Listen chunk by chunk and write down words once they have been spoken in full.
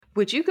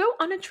Would you go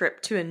on a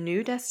trip to a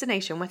new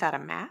destination without a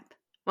map?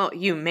 Well,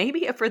 you may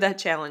be up for that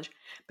challenge,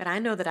 but I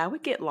know that I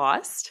would get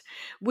lost.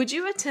 Would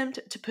you attempt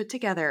to put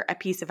together a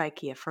piece of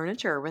IKEA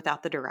furniture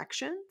without the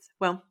directions?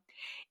 Well,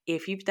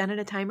 if you've done it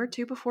a time or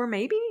two before,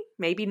 maybe,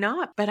 maybe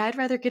not, but I'd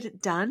rather get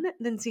it done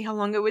than see how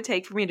long it would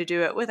take for me to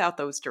do it without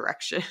those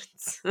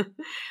directions. What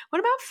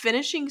about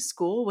finishing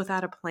school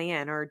without a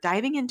plan, or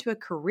diving into a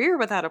career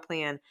without a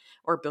plan,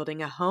 or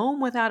building a home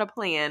without a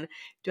plan?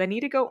 Do I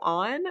need to go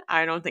on?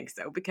 I don't think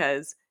so,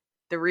 because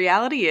the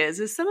reality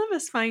is some of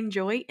us find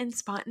joy in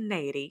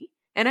spontaneity,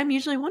 and I'm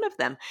usually one of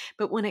them.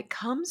 But when it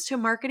comes to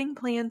marketing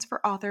plans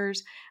for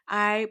authors,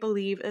 I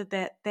believe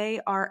that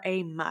they are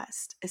a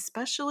must,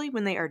 especially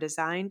when they are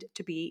designed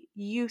to be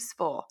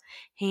useful.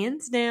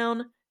 Hands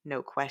down,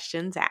 no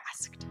questions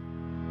asked.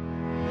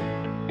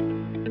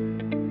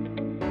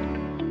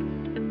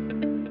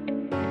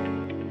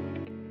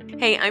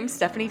 Hey, I'm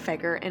Stephanie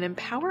Feger, and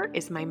Empower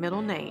is my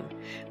middle name.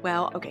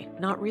 Well, okay,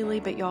 not really,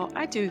 but y'all,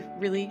 I do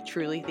really,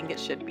 truly think it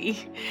should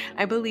be.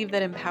 I believe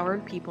that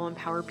empowered people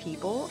empower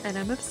people, and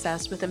I'm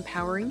obsessed with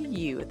empowering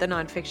you, the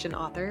nonfiction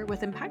author,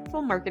 with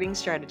impactful marketing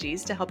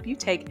strategies to help you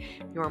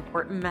take your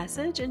important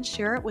message and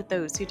share it with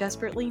those who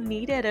desperately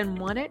need it and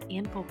want it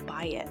and will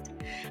buy it.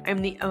 I'm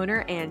the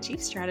owner and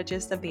chief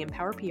strategist of the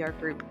Empower PR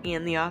Group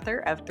and the author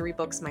of 3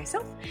 books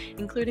myself,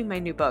 including my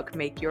new book,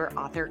 Make Your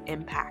Author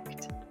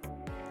Impact.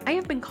 I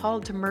have been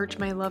called to merge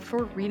my love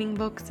for reading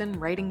books and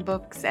writing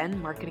books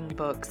and marketing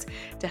books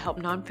to help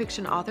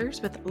nonfiction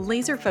authors with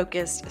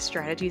laser-focused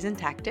strategies and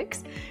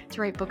tactics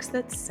to write books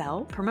that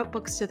sell, promote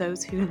books to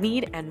those who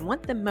need and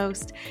want them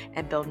most,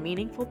 and build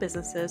meaningful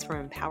businesses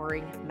from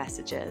empowering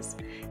messages.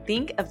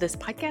 Think of this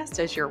podcast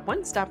as your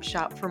one-stop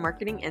shop for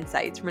marketing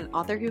insights from an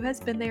author who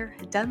has been there,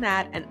 done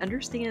that, and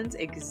understands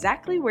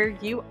exactly where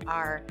you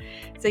are.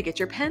 So get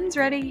your pens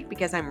ready,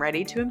 because I'm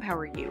ready to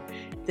empower you.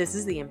 This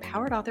is the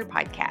Empowered Author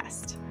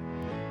Podcast.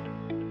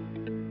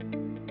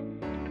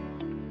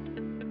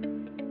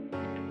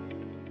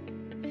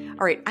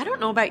 All right, I don't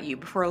know about you,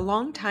 but for a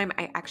long time,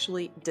 I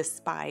actually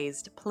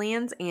despised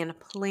plans and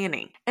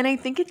planning. And I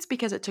think it's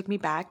because it took me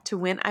back to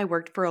when I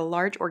worked for a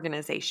large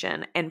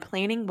organization and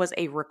planning was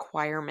a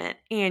requirement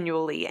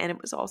annually, and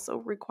it was also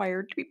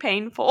required to be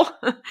painful.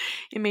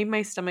 It made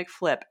my stomach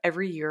flip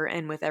every year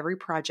and with every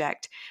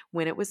project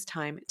when it was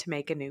time to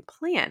make a new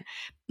plan.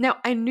 Now,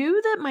 I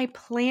knew that my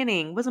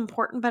planning was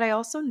important, but I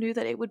also knew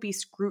that it would be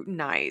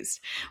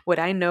scrutinized. Would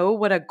I know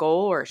what a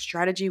goal or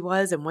strategy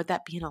was, and would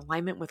that be in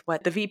alignment with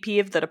what the VP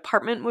of the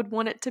department would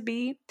want it to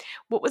be?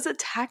 What was a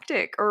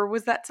tactic, or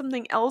was that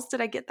something else? Did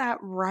I get that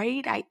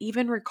right? I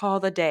even recall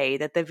the day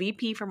that the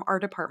VP from our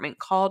department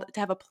called to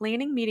have a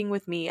planning meeting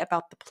with me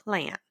about the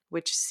plan,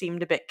 which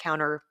seemed a bit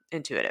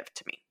counterintuitive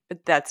to me.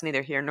 But that's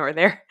neither here nor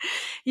there.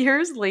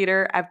 Years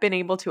later, I've been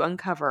able to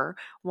uncover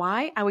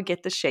why I would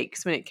get the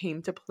shakes when it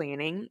came to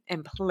planning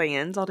and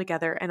plans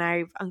altogether, and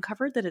I've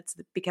uncovered that it's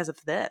because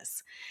of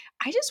this.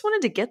 I just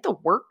wanted to get the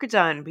work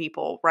done,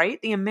 people, right?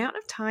 The amount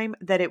of time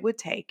that it would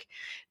take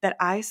that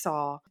I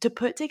saw to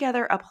put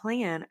together a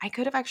plan, I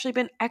could have actually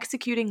been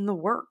executing the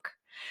work.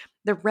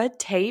 The red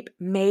tape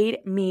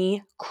made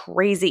me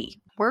crazy.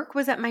 Work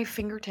was at my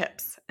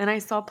fingertips, and I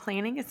saw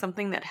planning as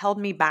something that held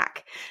me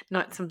back,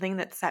 not something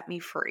that set me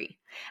free.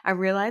 I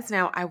realize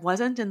now I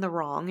wasn't in the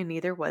wrong, and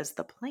neither was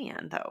the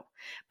plan, though.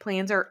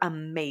 Plans are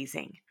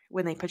amazing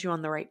when they put you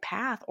on the right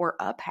path or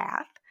a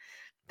path.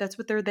 That's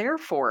what they're there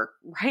for,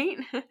 right?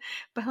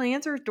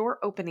 Plans are door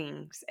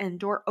openings and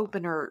door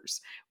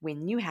openers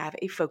when you have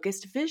a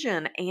focused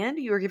vision and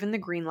you are given the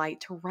green light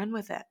to run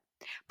with it.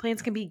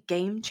 Plans can be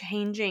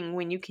game-changing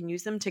when you can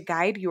use them to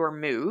guide your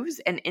moves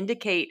and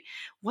indicate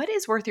what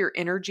is worth your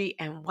energy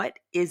and what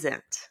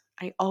isn't.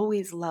 I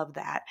always love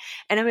that.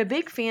 And I'm a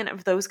big fan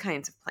of those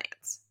kinds of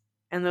plans.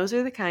 And those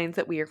are the kinds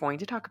that we are going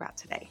to talk about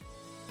today.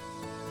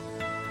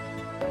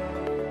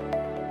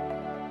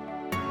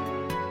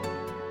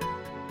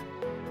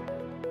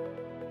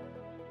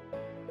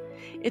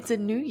 It's a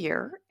new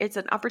year. It's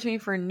an opportunity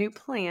for a new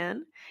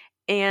plan.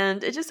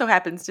 And it just so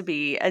happens to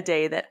be a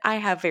day that I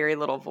have very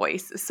little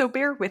voice. So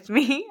bear with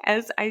me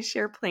as I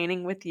share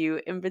planning with you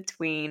in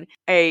between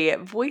a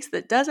voice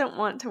that doesn't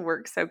want to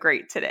work so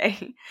great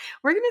today.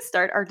 We're going to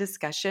start our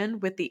discussion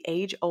with the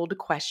age-old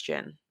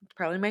question. It's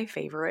probably my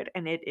favorite,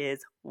 and it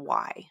is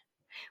why?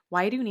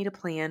 Why do you need a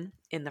plan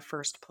in the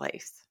first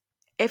place?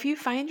 If you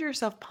find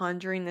yourself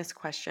pondering this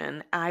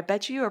question, I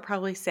bet you are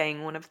probably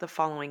saying one of the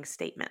following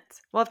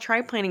statements. Well, I've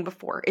tried planning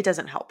before. It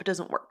doesn't help. It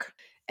doesn't work.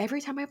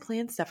 Every time I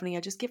plan, Stephanie, I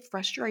just get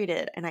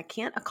frustrated and I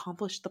can't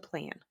accomplish the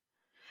plan.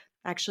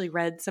 I actually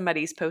read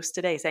somebody's post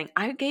today saying,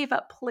 I gave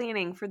up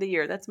planning for the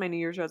year. That's my New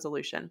Year's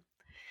resolution.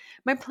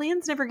 My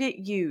plans never get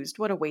used.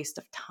 What a waste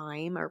of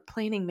time. Or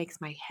planning makes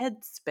my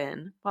head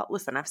spin. Well,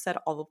 listen, I've said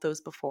all of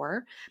those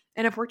before,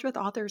 and I've worked with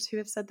authors who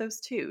have said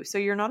those too. So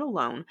you're not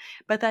alone,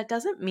 but that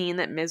doesn't mean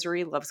that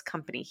misery loves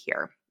company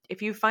here.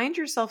 If you find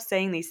yourself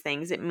saying these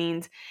things, it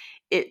means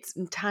it's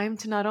time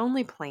to not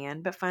only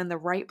plan, but find the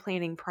right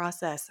planning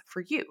process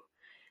for you.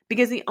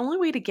 Because the only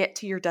way to get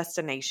to your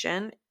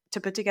destination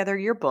to put together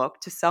your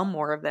book, to sell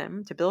more of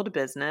them, to build a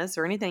business,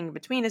 or anything in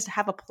between is to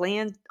have a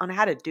plan on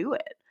how to do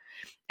it.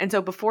 And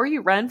so before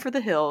you run for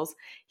the hills,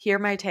 hear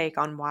my take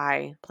on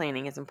why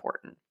planning is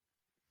important.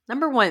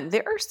 Number one,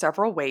 there are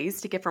several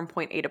ways to get from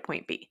point A to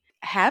point B.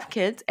 Have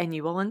kids and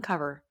you will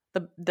uncover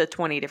the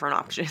 20 different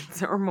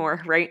options or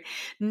more, right?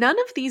 None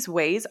of these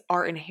ways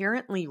are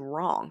inherently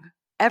wrong,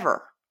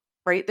 ever.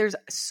 Right? There's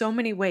so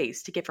many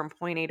ways to get from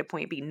point A to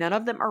point B. None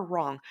of them are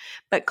wrong,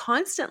 but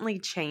constantly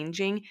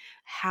changing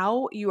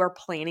how you are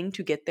planning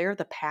to get there,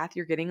 the path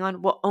you're getting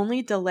on, will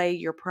only delay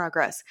your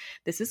progress.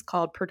 This is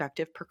called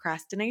productive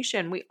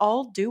procrastination. We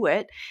all do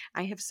it.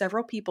 I have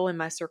several people in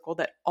my circle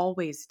that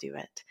always do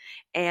it.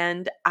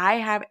 And I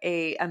have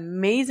an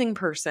amazing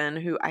person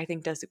who I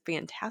think does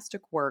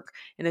fantastic work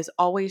and is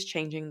always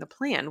changing the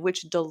plan,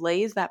 which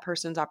delays that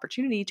person's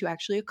opportunity to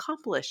actually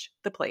accomplish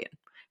the plan.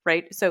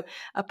 Right? So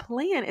a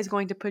plan is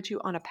going to put you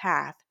on a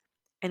path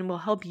and will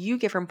help you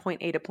get from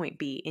point A to point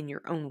B in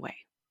your own way.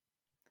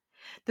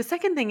 The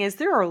second thing is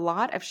there are a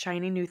lot of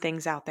shiny new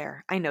things out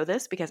there. I know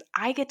this because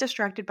I get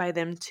distracted by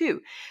them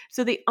too.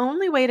 So the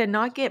only way to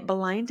not get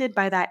blinded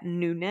by that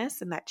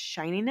newness and that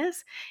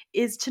shininess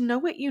is to know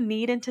what you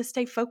need and to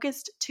stay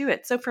focused to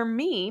it. So for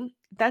me,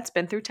 that's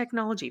been through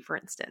technology, for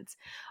instance.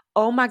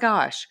 Oh my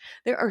gosh,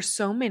 there are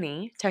so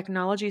many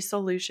technology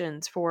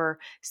solutions for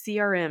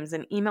CRMs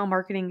and email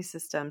marketing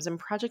systems and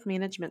project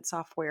management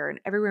software and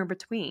everywhere in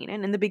between.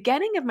 And in the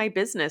beginning of my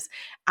business,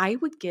 I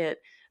would get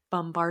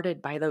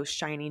bombarded by those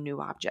shiny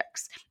new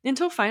objects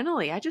until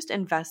finally I just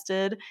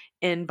invested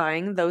in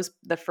buying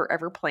the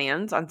forever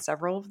plans on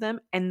several of them.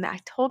 And I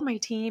told my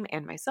team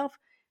and myself,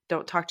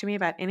 don't talk to me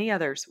about any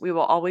others. We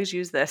will always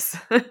use this.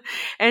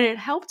 And it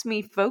helped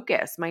me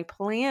focus. My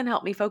plan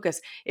helped me focus.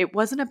 It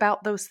wasn't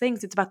about those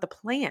things. It's about the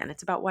plan.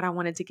 It's about what I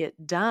wanted to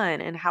get done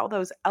and how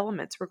those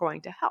elements were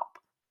going to help.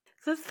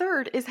 The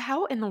third is,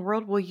 how in the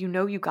world will you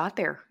know you got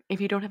there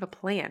if you don't have a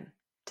plan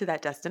to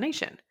that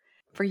destination?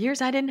 For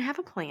years, I didn't have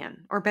a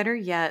plan, or better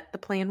yet, the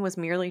plan was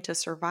merely to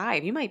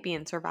survive. You might be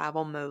in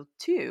survival mode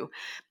too,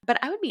 but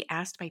I would be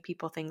asked by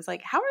people things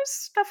like, how is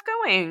stuff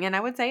going? And I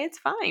would say it's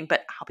fine,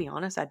 but I'll be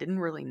honest, I didn't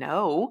really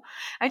know.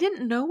 I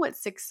didn't know what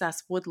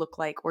success would look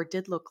like or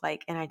did look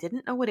like, and I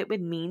didn't know what it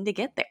would mean to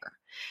get there.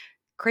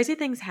 Crazy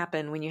things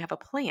happen when you have a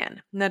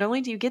plan. Not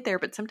only do you get there,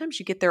 but sometimes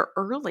you get there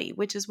early,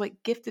 which is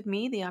what gifted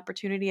me the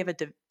opportunity of a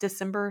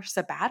December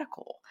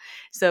sabbatical.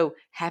 So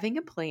having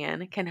a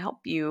plan can help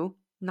you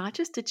not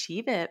just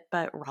achieve it,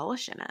 but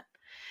relish in it.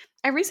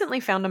 I recently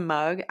found a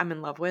mug I'm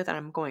in love with and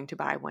I'm going to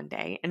buy one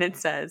day. And it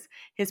says,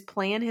 his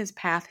plan, his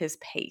path, his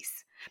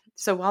pace.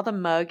 So while the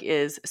mug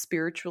is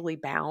spiritually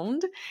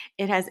bound,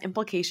 it has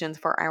implications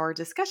for our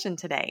discussion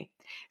today.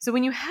 So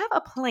when you have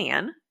a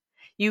plan,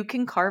 you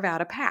can carve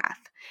out a path.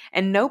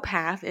 And no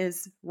path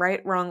is right,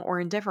 wrong, or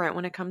indifferent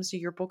when it comes to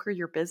your book or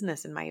your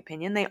business, in my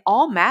opinion. They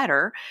all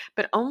matter,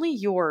 but only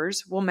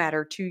yours will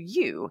matter to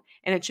you.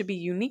 And it should be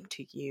unique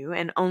to you,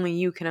 and only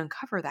you can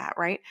uncover that,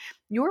 right?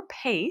 Your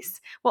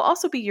pace will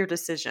also be your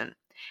decision.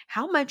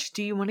 How much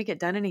do you want to get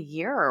done in a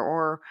year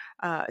or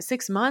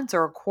 6 months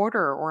or a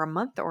quarter or a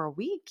month or a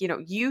week?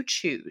 You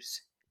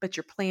choose, but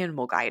your plan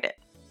will guide it.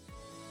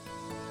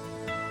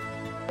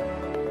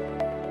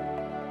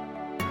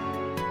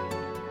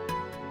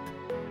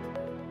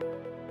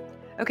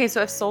 Okay,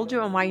 so I've sold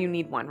you on why you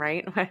need one,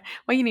 right?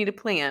 Why you need a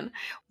plan.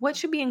 What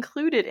should be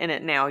included in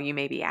it now, you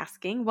may be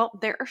asking? Well,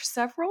 there are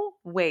several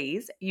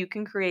ways you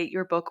can create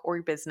your book or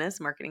your business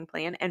marketing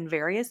plan and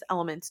various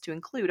elements to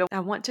include.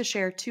 I want to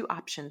share two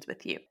options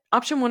with you.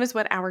 Option one is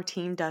what our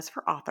team does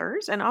for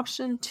authors, and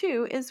option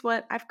two is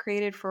what I've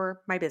created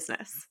for my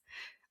business.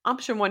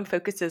 Option one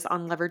focuses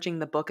on leveraging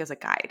the book as a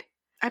guide.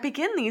 I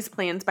begin these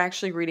plans by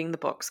actually reading the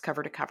books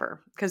cover to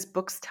cover, because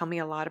books tell me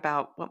a lot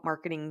about what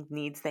marketing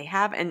needs they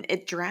have, and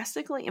it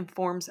drastically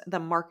informs the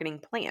marketing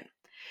plan.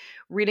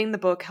 Reading the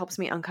book helps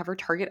me uncover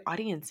target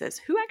audiences.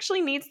 Who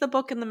actually needs the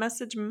book and the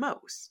message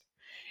most?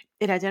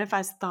 It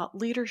identifies thought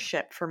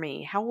leadership for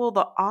me. How will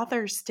the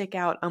authors stick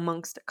out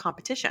amongst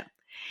competition?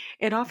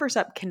 It offers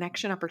up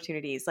connection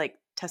opportunities like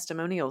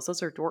testimonials.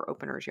 Those are door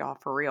openers, y'all,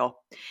 for real.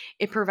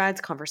 It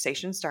provides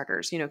conversation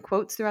starters.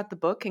 Quotes throughout the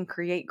book can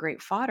create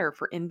great fodder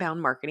for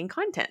inbound marketing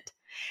content.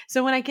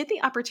 So when I get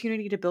the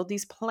opportunity to build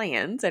these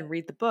plans and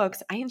read the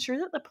books, I ensure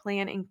that the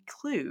plan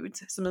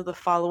includes some of the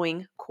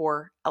following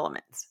core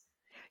elements.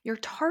 Your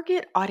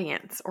target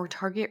audience or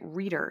target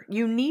reader.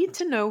 You need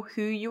to know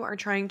who you are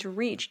trying to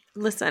reach.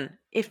 Listen,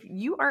 if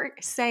you are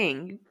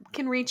saying you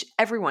can reach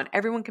everyone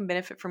can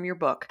benefit from your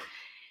book,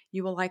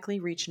 you will likely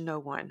reach no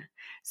one.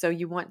 So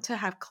you want to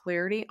have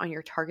clarity on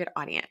your target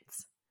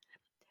audience.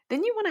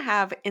 Then you want to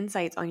have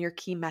insights on your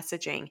key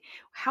messaging.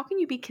 How can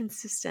you be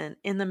consistent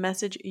in the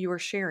message you are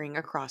sharing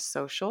across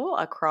social,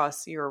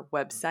 across your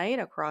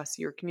website, across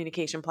your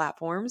communication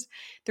platforms,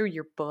 through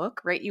your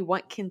book, right? You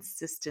want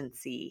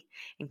consistency,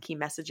 and key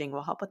messaging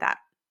will help with that.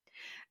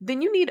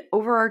 Then you need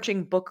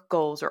overarching book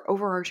goals or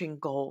overarching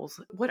goals.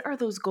 What are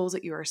those goals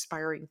that you're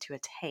aspiring to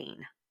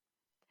attain?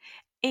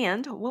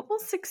 And what will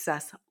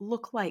success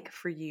look like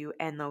for you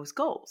and those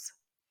goals?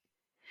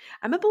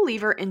 I'm a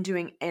believer in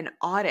doing an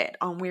audit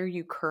on where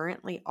you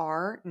currently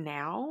are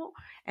now,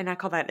 and I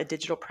call that a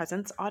digital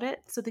presence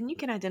audit. So then you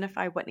can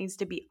identify what needs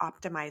to be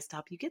optimized to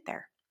help you get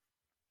there.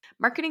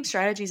 Marketing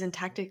strategies and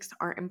tactics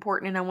are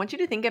important, and I want you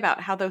to think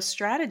about how those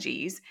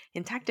strategies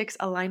and tactics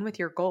align with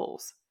your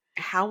goals.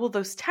 How will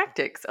those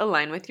tactics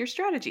align with your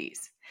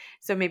strategies?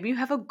 So maybe you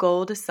have a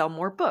goal to sell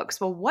more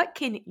books. Well, what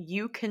can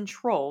you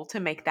control to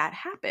make that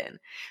happen?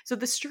 So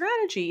the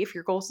strategy, if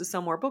your goal is to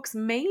sell more books,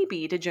 may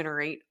be to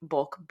generate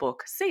bulk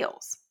book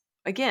sales.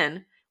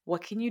 Again,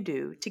 what can you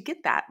do to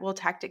get that? Well, a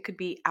tactic could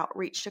be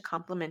outreach to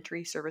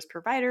complementary service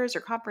providers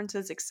or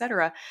conferences,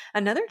 etc.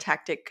 Another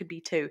tactic could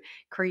be to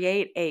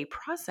create a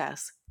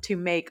process to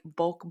make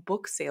bulk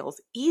book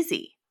sales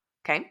easy.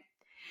 Okay.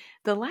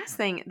 The last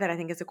thing that I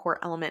think is a core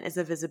element is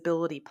a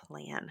visibility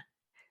plan.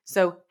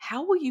 So,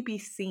 how will you be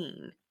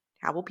seen?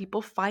 How will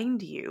people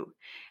find you?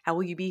 How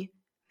will you be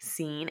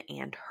seen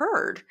and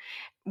heard?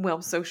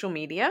 Well, social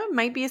media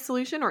might be a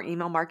solution, or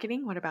email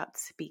marketing. What about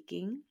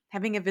speaking?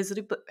 Having a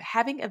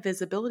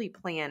visibility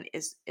plan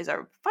is a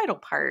vital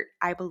part,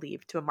 I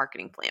believe, to a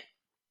marketing plan.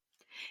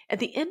 At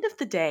the end of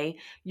the day,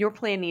 your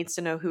plan needs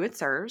to know who it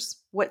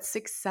serves, what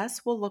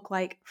success will look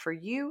like for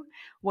you,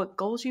 what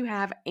goals you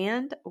have,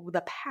 and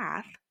the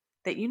path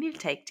that you need to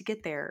take to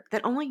get there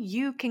that only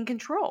you can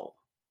control.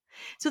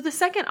 So, the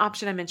second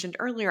option I mentioned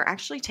earlier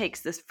actually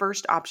takes this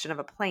first option of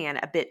a plan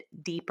a bit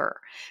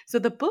deeper. So,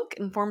 the book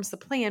informs the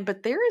plan,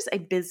 but there is a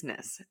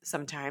business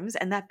sometimes,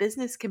 and that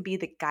business can be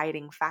the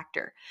guiding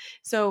factor.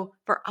 So,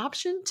 for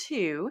option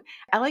two,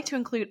 I like to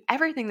include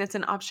everything that's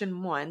in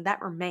option one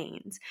that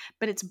remains,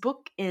 but it's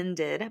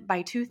bookended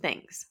by two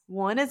things.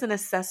 One is an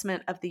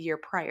assessment of the year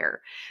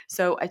prior.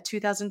 So, a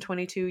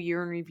 2022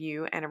 year in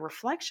review and a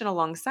reflection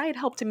alongside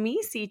helped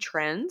me see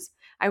trends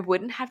I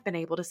wouldn't have been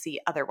able to see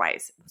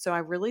otherwise. So I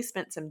really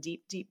spent some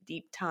deep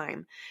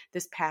time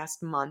this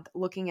past month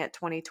looking at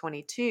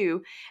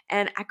 2022,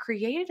 and I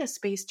created a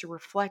space to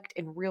reflect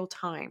in real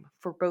time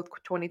for both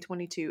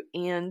 2022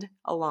 and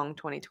along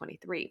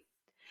 2023.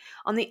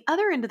 On the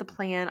other end of the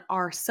plan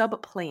are sub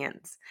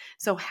plans.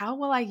 So, how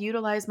will I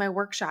utilize my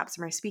workshops,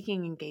 my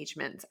speaking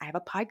engagements? I have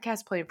a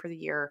podcast plan for the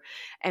year,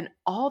 and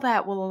all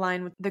that will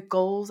align with the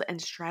goals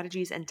and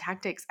strategies and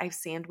tactics I've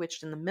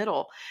sandwiched in the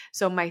middle.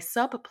 So, my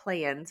sub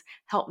plans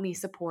help me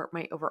support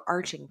my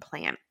overarching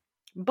plan.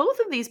 Both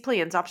of these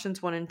plans,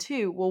 options one and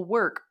two, will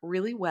work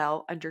really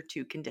well under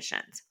two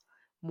conditions.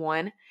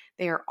 One,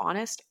 they are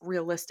honest,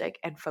 realistic,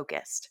 and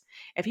focused.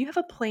 If you have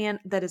a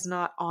plan that is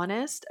not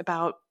honest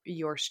about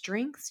your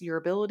strengths, your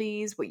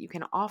abilities, what you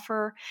can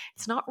offer,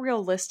 it's not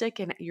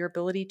realistic in your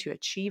ability to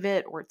achieve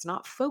it, or it's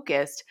not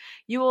focused,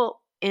 you will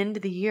end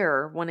the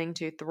year wanting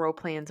to throw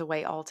plans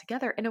away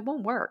altogether and it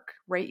won't work,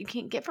 right? You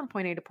can't get from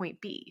point A to point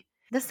B.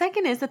 The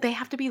second is that they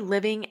have to be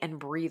living and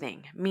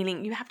breathing,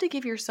 meaning you have to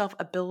give yourself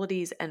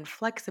abilities and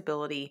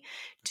flexibility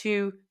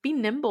to be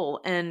nimble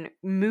and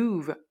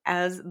move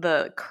as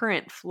the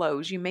current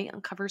flows. You may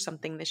uncover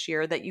something this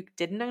year that you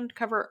didn't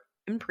uncover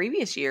in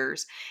previous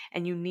years,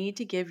 and you need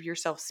to give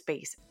yourself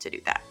space to do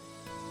that.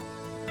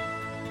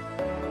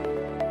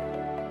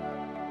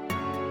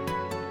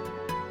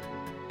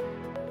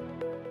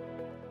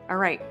 All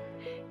right.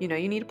 You know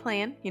you need a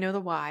plan, you know the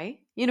why,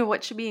 you know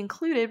what should be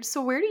included.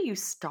 So where do you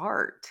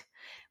start?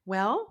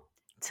 Well,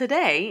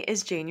 today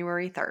is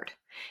January 3rd.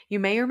 You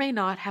may or may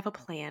not have a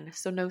plan,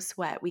 so no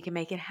sweat. We can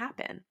make it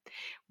happen.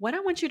 What I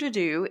want you to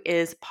do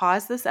is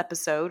pause this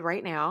episode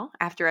right now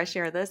after I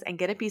share this and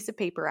get a piece of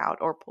paper out,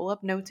 or pull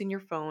up notes in your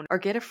phone, or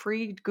get a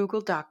free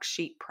Google Docs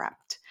sheet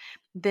prepped.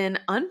 Then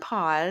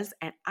unpause,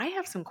 and I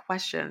have some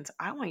questions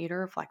I want you to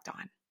reflect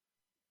on.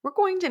 We're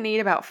going to need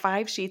about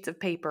 5 sheets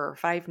of paper,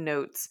 5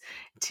 notes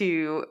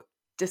to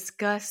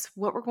discuss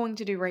what we're going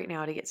to do right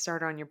now to get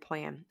started on your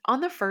plan. On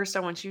the first,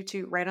 I want you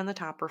to write on the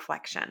top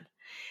reflection.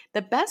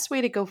 The best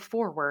way to go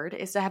forward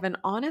is to have an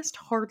honest,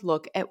 hard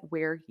look at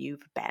where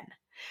you've been.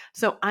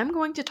 So I'm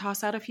going to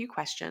toss out a few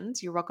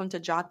questions. You're welcome to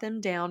jot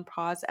them down,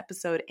 pause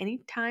episode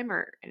anytime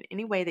or in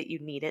any way that you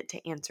need it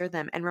to answer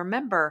them. And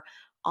remember,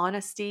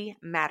 honesty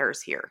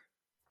matters here.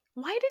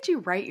 Why did you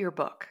write your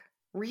book?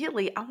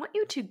 Really, I want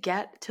you to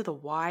get to the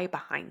why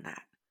behind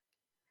that.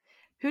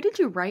 Who did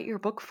you write your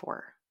book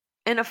for?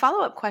 And a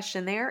follow-up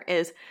question there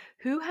is,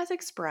 who has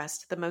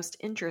expressed the most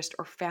interest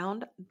or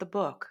found the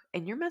book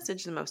and your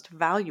message the most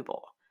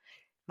valuable?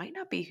 Might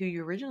not be who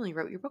you originally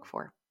wrote your book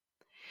for.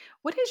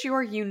 What is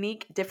your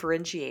unique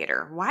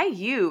differentiator? Why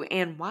you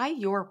and why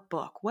your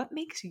book? What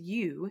makes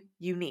you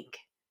unique?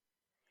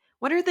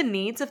 What are the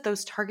needs of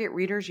those target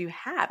readers you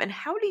have, and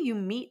how do you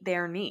meet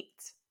their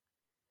needs?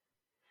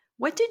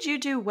 What did you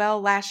do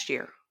well last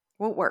year?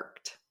 What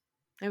worked?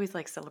 I always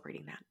like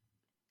celebrating that.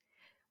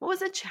 What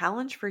was a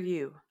challenge for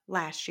you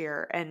last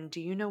year, and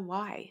do you know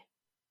why?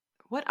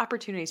 What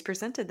opportunities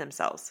presented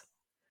themselves?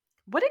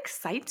 What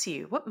excites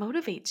you? What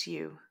motivates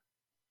you?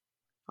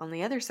 On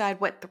the other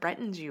side, what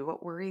threatens you?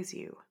 What worries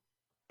you?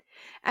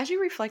 As you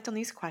reflect on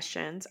these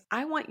questions,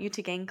 I want you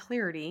to gain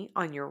clarity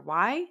on your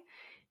why,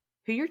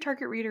 who your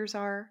target readers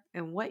are,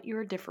 and what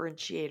your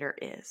differentiator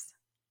is.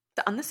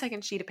 on the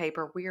second sheet of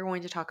paper, we are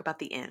going to talk about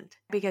the end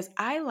because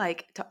I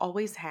like to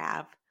always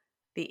have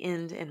the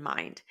end in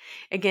mind.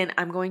 Again,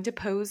 I'm going to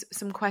pose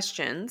some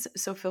questions,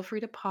 so feel free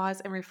to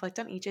pause and reflect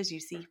on each as you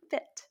see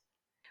fit.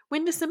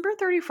 When December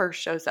 31st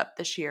shows up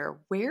this year,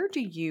 where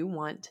do you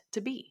want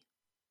to be?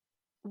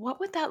 What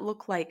would that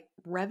look like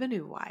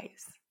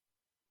revenue-wise?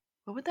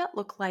 What would that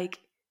look like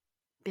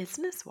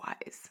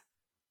business-wise?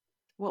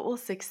 What will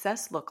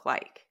success look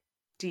like?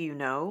 Do you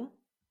know?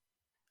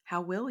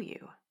 How will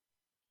you?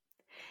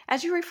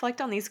 As you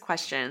reflect on these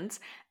questions,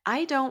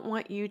 I don't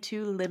want you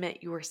to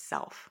limit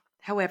yourself.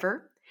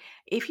 However,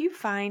 if you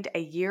find a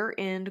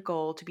year-end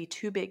goal to be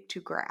too big to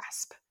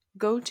grasp,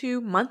 go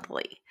to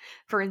monthly.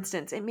 For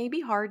instance, it may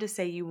be hard to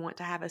say you want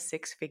to have a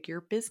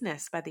 6-figure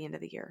business by the end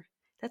of the year.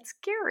 That's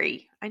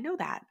scary. I know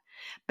that.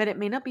 But it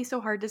may not be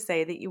so hard to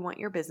say that you want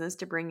your business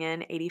to bring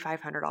in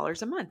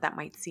 $8,500 a month. That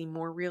might seem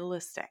more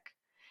realistic.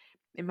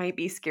 It might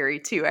be scary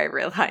too, I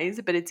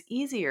realize, but it's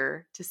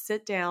easier to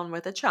sit down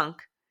with a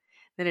chunk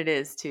than it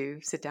is to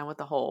sit down with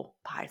the whole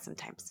pie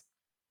sometimes.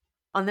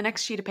 On the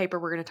next sheet of paper,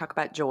 we're going to talk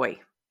about joy.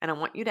 And I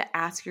want you to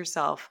ask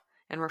yourself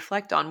and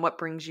reflect on what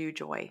brings you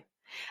joy.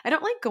 I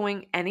don't like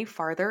going any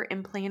farther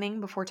in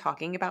planning before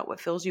talking about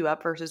what fills you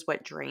up versus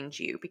what drains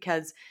you,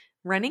 because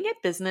running a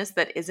business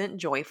that isn't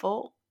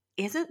joyful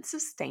isn't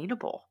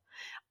sustainable.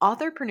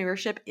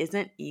 Entrepreneurship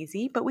isn't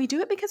easy, but we do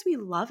it because we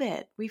love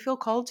it. We feel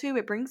called to.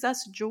 It brings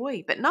us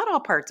joy, but not all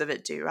parts of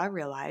it do. I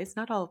realize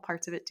not all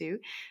parts of it do,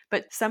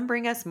 but some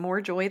bring us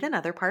more joy than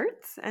other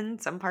parts,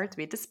 and some parts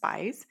we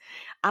despise.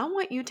 I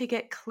want you to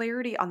get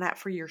clarity on that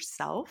for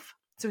yourself.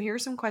 So here are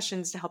some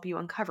questions to help you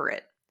uncover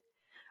it.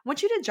 I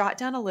want you to jot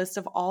down a list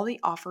of all the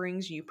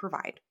offerings you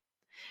provide.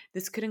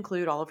 This could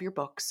include all of your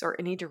books or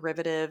any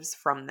derivatives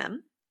from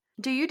them.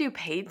 Do you do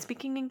paid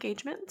speaking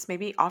engagements?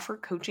 Maybe offer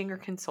coaching or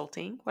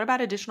consulting? What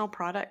about additional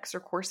products or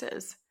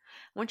courses?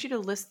 I want you to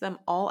list them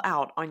all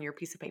out on your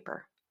piece of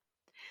paper.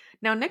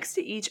 Now, next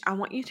to each, I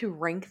want you to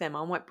rank them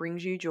on what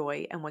brings you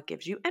joy and what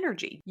gives you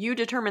energy. You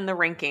determine the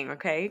ranking,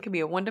 okay? It could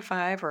be a 1 to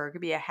 5, or it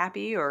could be a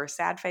happy or a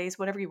sad face,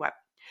 whatever you want.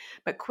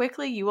 But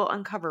quickly, you will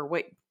uncover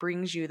what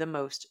brings you the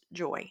most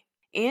joy.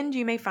 And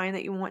you may find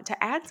that you want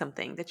to add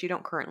something that you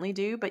don't currently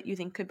do, but you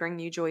think could bring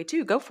you joy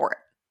too. Go for it.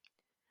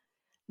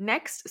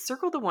 Next,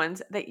 circle the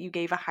ones that you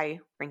gave a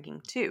high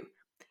ranking to.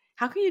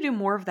 How can you do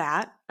more of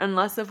that and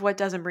less of what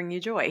doesn't bring you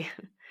joy?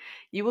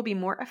 You will be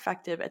more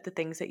effective at the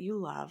things that you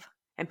love,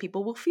 and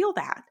people will feel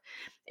that.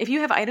 If you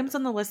have items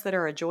on the list that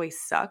are a joy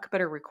suck but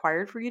are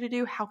required for you to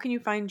do, how can you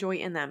find joy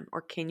in them,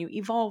 or can you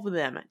evolve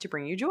them to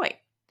bring you joy?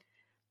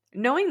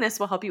 Knowing this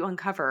will help you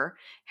uncover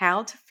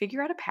how to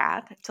figure out a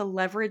path to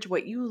leverage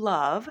what you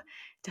love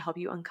to help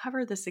you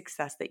uncover the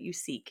success that you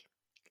seek.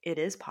 It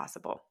is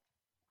possible.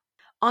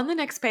 On the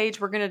next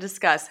page, we're going to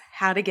discuss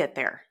how to get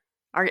there.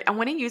 All right, I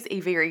want to use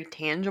a very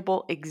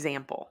tangible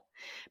example.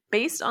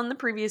 Based on the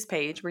previous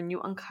page, when you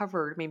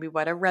uncovered maybe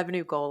what a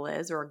revenue goal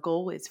is or a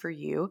goal is for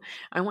you,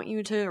 I want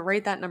you to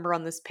write that number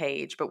on this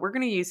page, but we're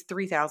going to use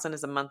 $3,000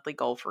 as a monthly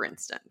goal, for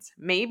instance.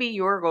 Maybe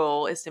your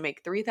goal is to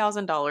make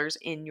 $3,000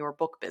 in your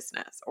book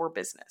business or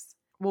business.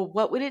 Well,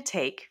 what would it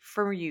take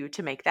for you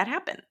to make that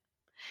happen?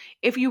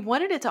 If you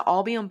wanted it to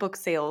all be on book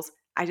sales,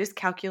 I just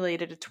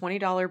calculated a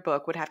 $20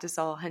 book would have to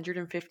sell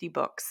 150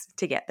 books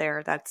to get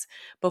there. That's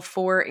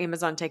before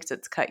Amazon takes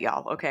its cut,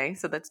 y'all. Okay,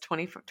 so that's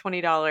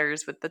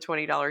 $20 with the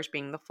 $20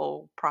 being the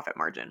full profit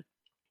margin.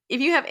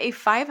 If you have a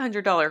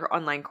 $500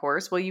 online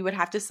course, well, you would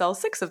have to sell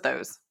 6 of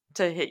those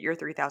to hit your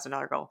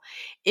 $3,000 goal.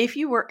 If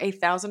you were a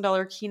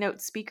 $1,000 keynote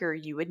speaker,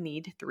 you would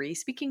need 3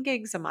 speaking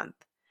gigs a month.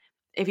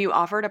 If you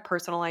offered a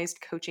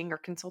personalized coaching or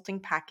consulting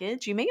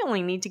package, you may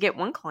only need to get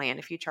 1 client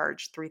if you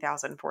charge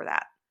 $3,000 for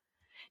that.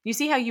 You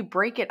see how you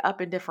break it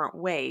up in different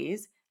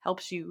ways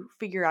helps you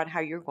figure out how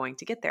you're going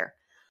to get there.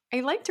 I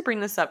like to bring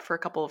this up for a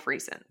couple of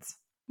reasons.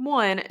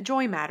 1,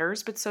 joy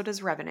matters, but so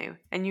does revenue,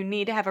 and you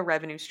need to have a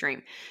revenue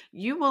stream.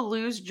 You will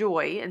lose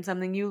joy in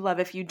something you love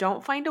if you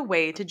don't find a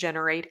way to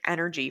generate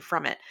energy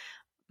from it.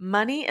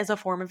 Money is a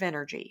form of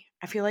energy.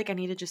 I feel like I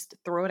need to just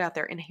throw it out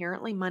there.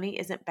 Inherently, money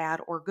isn't bad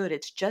or good.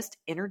 It's just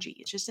energy.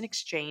 It's just an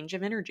exchange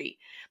of energy.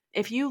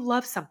 If you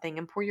love something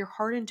and pour your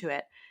heart into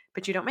it,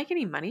 but you don't make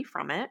any money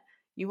from it,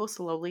 you will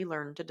slowly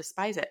learn to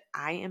despise it.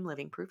 I am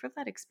living proof of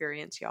that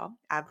experience, y'all.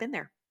 I've been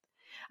there.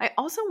 I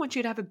also want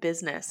you to have a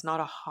business, not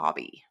a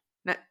hobby.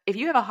 Now, if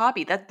you have a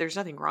hobby, there's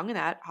nothing wrong in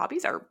that.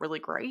 Hobbies are really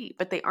great,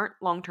 but they aren't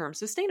long-term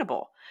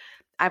sustainable.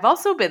 I've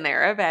also been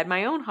there. I've had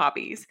my own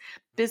hobbies.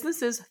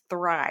 Businesses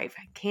thrive,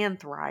 can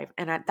thrive,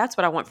 and that's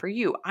what I want for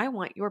you. I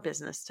want your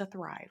business to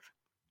thrive.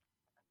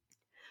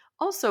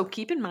 Also,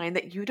 keep in mind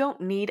that you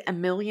don't need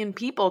 1 million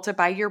people to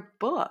buy your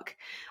book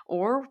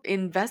or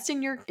invest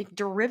in your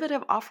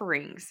derivative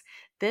offerings.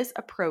 This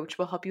approach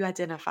will help you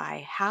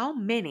identify how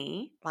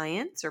many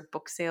clients or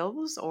book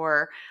sales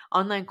or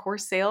online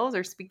course sales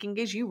or speaking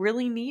gigs you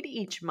really need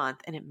each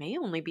month, and it may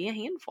only be a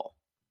handful.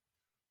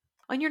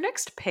 On your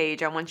next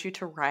page, I want you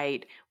to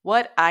write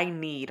what I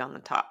need on the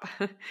top.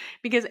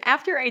 Because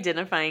after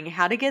identifying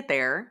how to get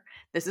there,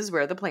 this is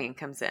where the plan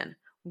comes in.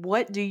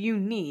 What do you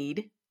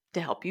need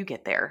to help you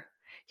get there?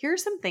 Here are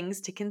some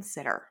things to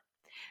consider.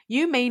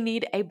 You may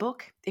need a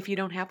book if you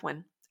don't have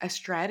one. A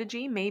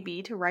strategy may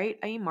be to write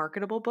a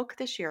marketable book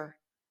this year.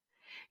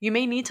 You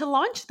may need to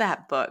launch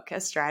that book. A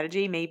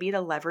strategy may be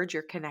to leverage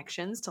your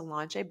connections to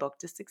launch a book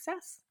to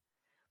success.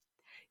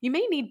 You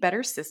may need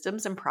better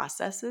systems and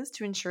processes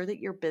to ensure that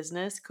your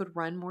business could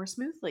run more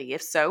smoothly.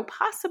 If so,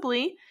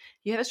 possibly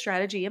you have a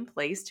strategy in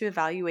place to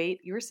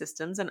evaluate your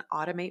systems and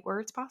automate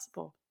where it's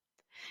possible.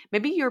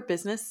 Maybe your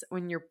business,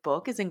 when your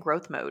book is in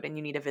growth mode and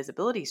you need a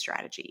visibility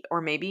strategy,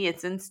 or maybe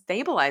it's in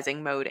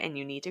stabilizing mode and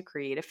you need to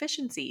create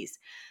efficiencies.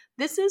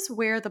 This is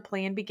where the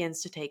plan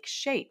begins to take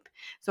shape.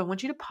 So I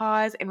want you to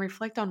pause and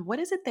reflect on what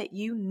is it that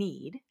you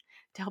need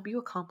to help you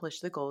accomplish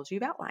the goals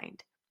you've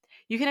outlined.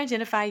 You can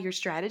identify your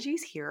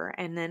strategies here,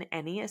 and then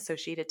any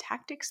associated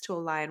tactics to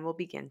align will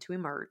begin to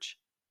emerge.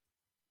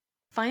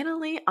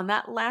 Finally, on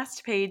that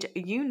last page,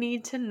 you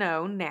need to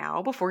know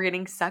now, before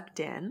getting sucked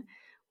in,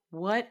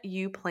 what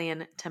you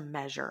plan to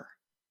measure.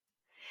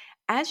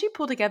 As you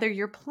pull together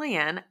your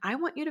plan, I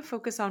want you to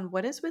focus on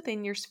what is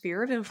within your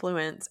sphere of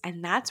influence,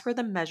 and that's where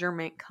the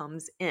measurement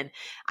comes in.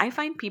 I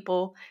find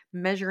people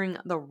measuring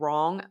the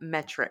wrong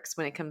metrics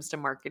when it comes to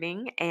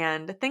marketing,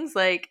 and things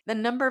like the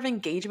number of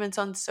engagements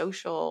on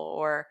social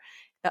or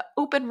the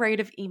open rate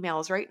of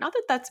emails, right? Not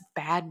that that's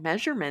bad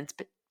measurements,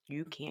 but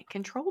you can't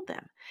control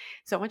them.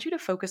 So I want you to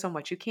focus on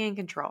what you can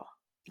control.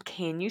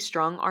 Can you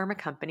strong arm a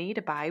company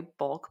to buy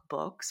bulk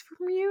books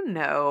from you?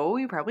 No,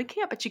 you probably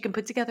can't, but you can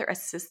put together a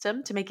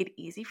system to make it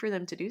easy for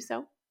them to do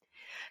so.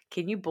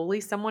 Can you bully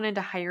someone into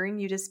hiring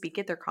you to speak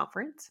at their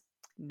conference?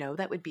 No,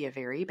 that would be a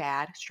very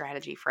bad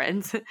strategy,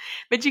 friends.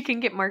 But you can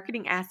get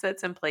marketing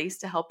assets in place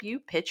to help you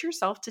pitch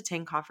yourself to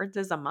 10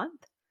 conferences a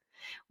month.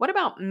 What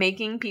about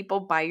making people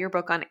buy your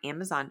book on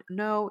Amazon?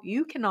 No,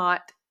 you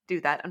cannot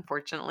do that,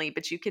 unfortunately,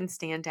 but you can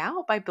stand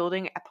out by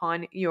building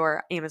upon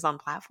your Amazon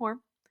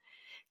platform.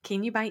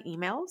 Can you buy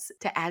emails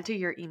to add to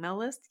your email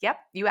list? Yep,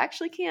 you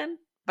actually can,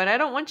 but I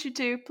don't want you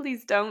to.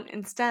 Please don't.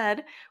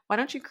 Instead, why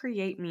don't you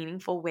create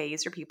meaningful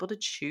ways for people to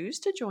choose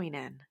to join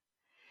in?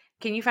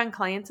 Can you find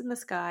clients in the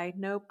sky?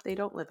 Nope, they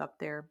don't live up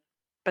there,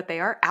 but they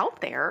are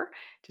out there,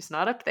 just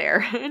not up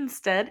there.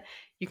 Instead,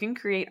 you can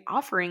create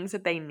offerings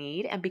that they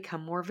need and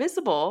become more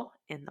visible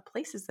in the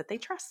places that they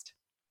trust.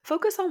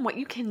 Focus on what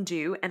you can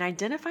do and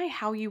identify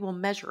how you will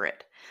measure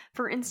it.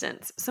 For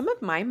instance, some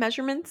of my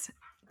measurements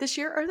this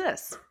year are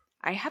this.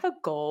 I have a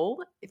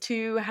goal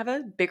to have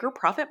a bigger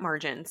profit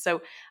margin,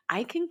 so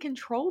I can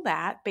control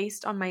that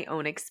based on my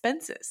own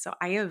expenses. So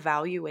I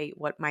evaluate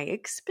what my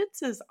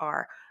expenses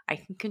are. I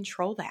can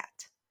control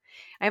that.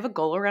 I have a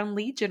goal around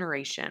lead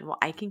generation. Well,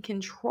 I can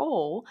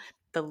control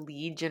the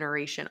lead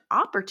generation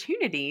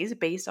opportunities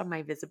based on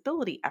my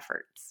visibility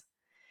efforts.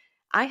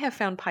 I have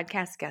found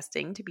podcast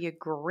guesting to be a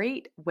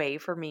great way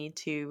for me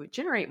to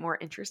generate more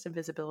interest and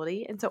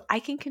visibility. And so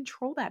I can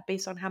control that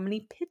based on how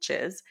many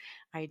pitches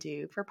I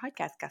do for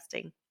podcast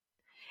guesting.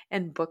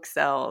 And book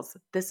sales.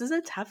 This is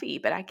a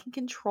toughie, but I can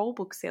control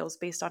book sales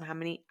based on how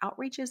many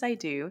outreaches I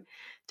do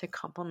to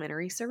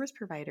complementary service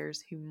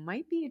providers who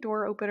might be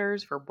door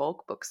openers for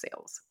bulk book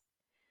sales.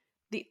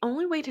 The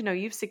only way to know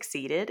you've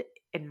succeeded,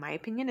 in my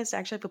opinion, is to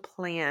actually have a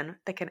plan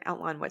that can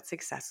outline what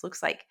success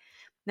looks like.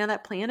 Now,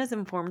 that plan is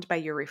informed by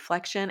your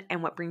reflection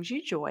and what brings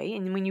you joy.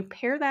 And when you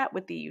pair that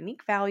with the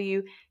unique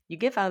value you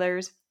give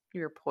others,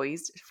 you're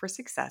poised for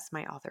success,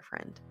 my author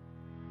friend.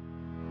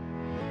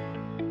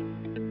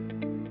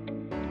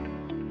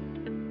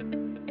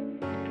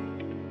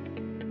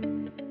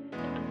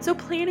 So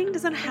planning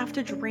doesn't have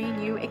to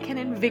drain you. It can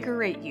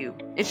invigorate you.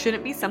 It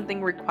shouldn't be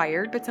something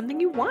required, but something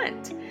you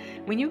want.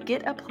 When you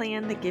get a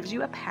plan that gives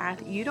you a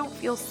path, you don't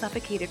feel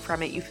suffocated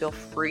from it. You feel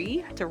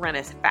free to run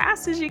as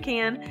fast as you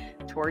can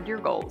toward your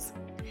goals.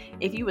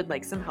 If you would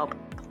like some help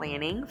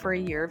planning for a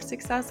year of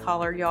success,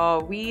 holler,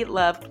 y'all. We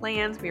love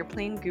plans. We are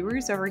plan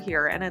gurus over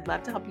here, and I'd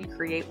love to help you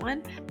create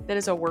one that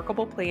is a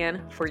workable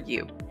plan for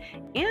you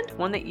and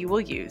one that you will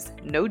use.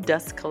 No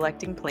dust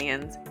collecting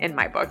plans in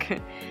my book.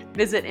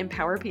 Visit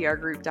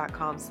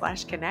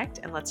empowerprgroup.com/connect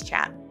and let's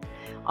chat.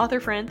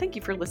 Author friend, thank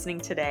you for listening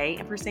today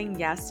and for saying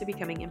yes to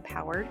becoming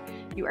empowered.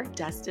 You are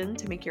destined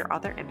to make your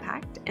author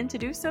impact, and to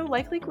do so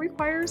likely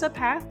requires a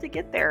path to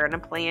get there, and a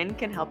plan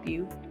can help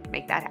you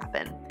make that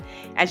happen.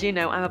 As you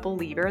know, I'm a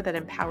believer that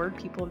empowered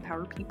people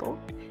empower people.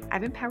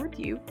 I've empowered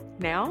you.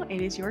 Now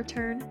it is your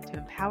turn to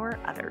empower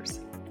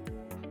others.